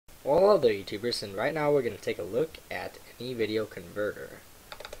Well, hello there, YouTubers, and right now we're going to take a look at AnyVideo Converter.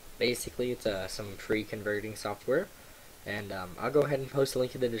 Basically, it's some free converting software, and I'll go ahead and post a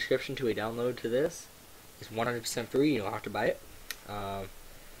link in the description to a download to this. It's 100% free, you don't have to buy it.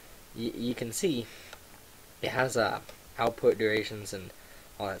 You can see it has output durations and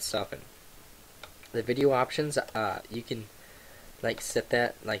all that stuff, and the video options, you can set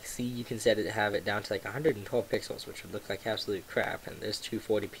that, you can set it, have it down to 112 pixels, which would look like absolute crap, and there's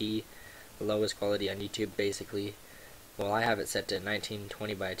 240p, the lowest quality on YouTube basically. Well, I have it set to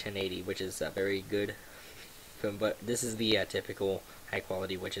 1920 by 1080, which is very good film, but this is the typical high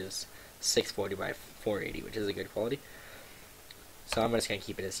quality, which is 640 by 480, which is a good quality. So I'm just gonna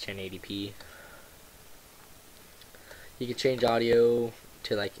keep it as 1080p. You can change audio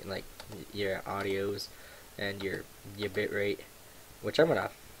to like your audios and your bit rate, which I'm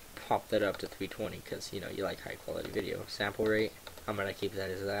gonna pop that up to 320 because you like high quality video. Sample rate, I'm gonna keep that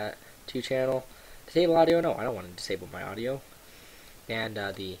as that. 2-channel. Disable audio, no, I don't want to disable my audio. And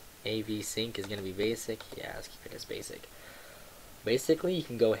the AV sync is gonna be basic. Yeah, let's keep it as basic. Basically, you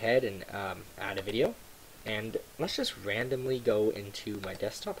can go ahead and add a video, and let's just randomly go into my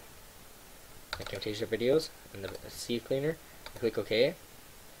desktop, my Camtasia videos, and the Seed Cleaner. Click OK,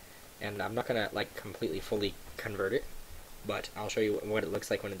 and I'm not gonna completely fully convert it, but I'll show you what it looks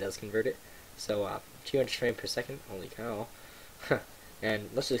like when it does convert it. So 200 frames per second, holy cow. And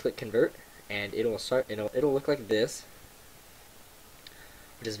let's just click convert, and it'll look like this,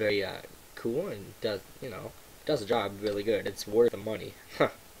 which is very cool, and does the job really good. It's worth the money.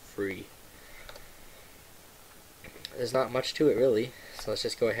 Free. There's not much to it really, so let's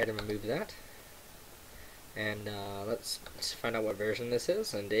just go ahead and remove that, and let's find out what version this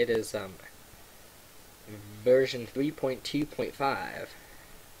is, and it is version 3.2.5.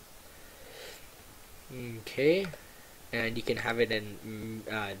 Okay, and you can have it in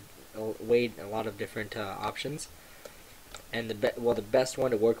a lot of different options, and the best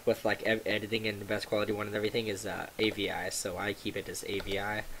one to work with editing, and the best quality one and everything is AVI, so I keep it as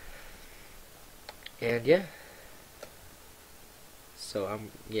AVI. And yeah, so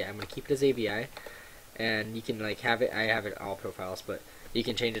I'm gonna keep it as AVI, and you can have it. I have it all profiles, but you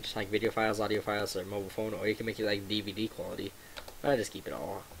can change it to video files, audio files, or mobile phone, or you can make it DVD quality. I just keep it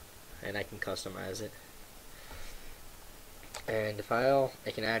all, and I can customize it. And the file,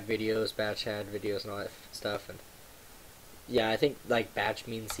 I can add videos, batch add videos, and all that stuff. And yeah, I think batch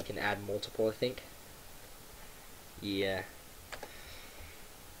means you can add multiple. I think. Yeah.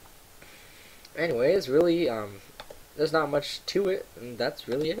 Anyways, really, there's not much to it, and that's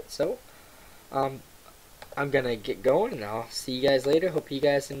really it. So, I'm gonna get going, and I'll see you guys later. Hope you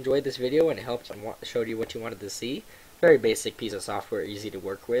guys enjoyed this video and it helped and showed you what you wanted to see. Very basic piece of software, easy to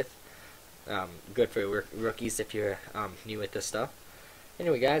work with. Good for rookies if you're new at this stuff.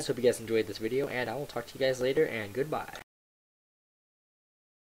 Anyway, guys, hope you guys enjoyed this video, and I will talk to you guys later, and goodbye.